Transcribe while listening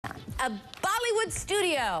a Bollywood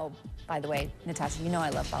studio. By the way, Natasha, you know I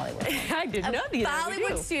love Bollywood. I didn't know that.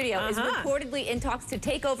 Bollywood studio is reportedly in talks to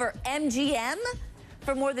take over MGM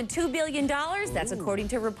for more than $2 billion. That's according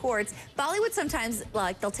to reports. Bollywood sometimes,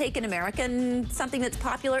 like, they'll take an American, something that's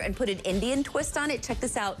popular, and put an Indian twist on it. Check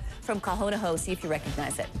this out from Kahona Ho. See if you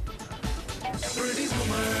recognize it. Pretty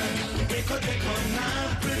woman, dekho dekho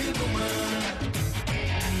na, pretty woman.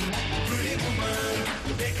 Pretty woman,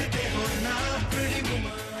 dekho na, pretty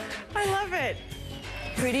woman. I love it.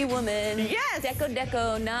 Pretty Woman. Yes. Deco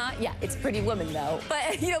Deco Na. Yeah, it's Pretty Woman though.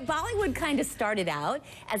 But you know, Bollywood kind of started out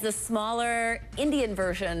as a smaller Indian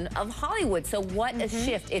version of Hollywood. So what a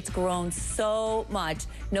shift. It's grown so much.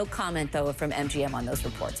 No comment though from MGM on those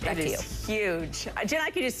reports. Back to you. It is huge. Jen,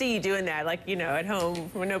 I could just see you doing that, like, you know, at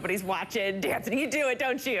home when nobody's watching, dancing. You do it,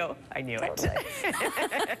 don't you? I knew it.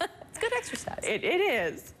 It's good exercise. It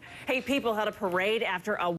is. Hey, people held a parade after a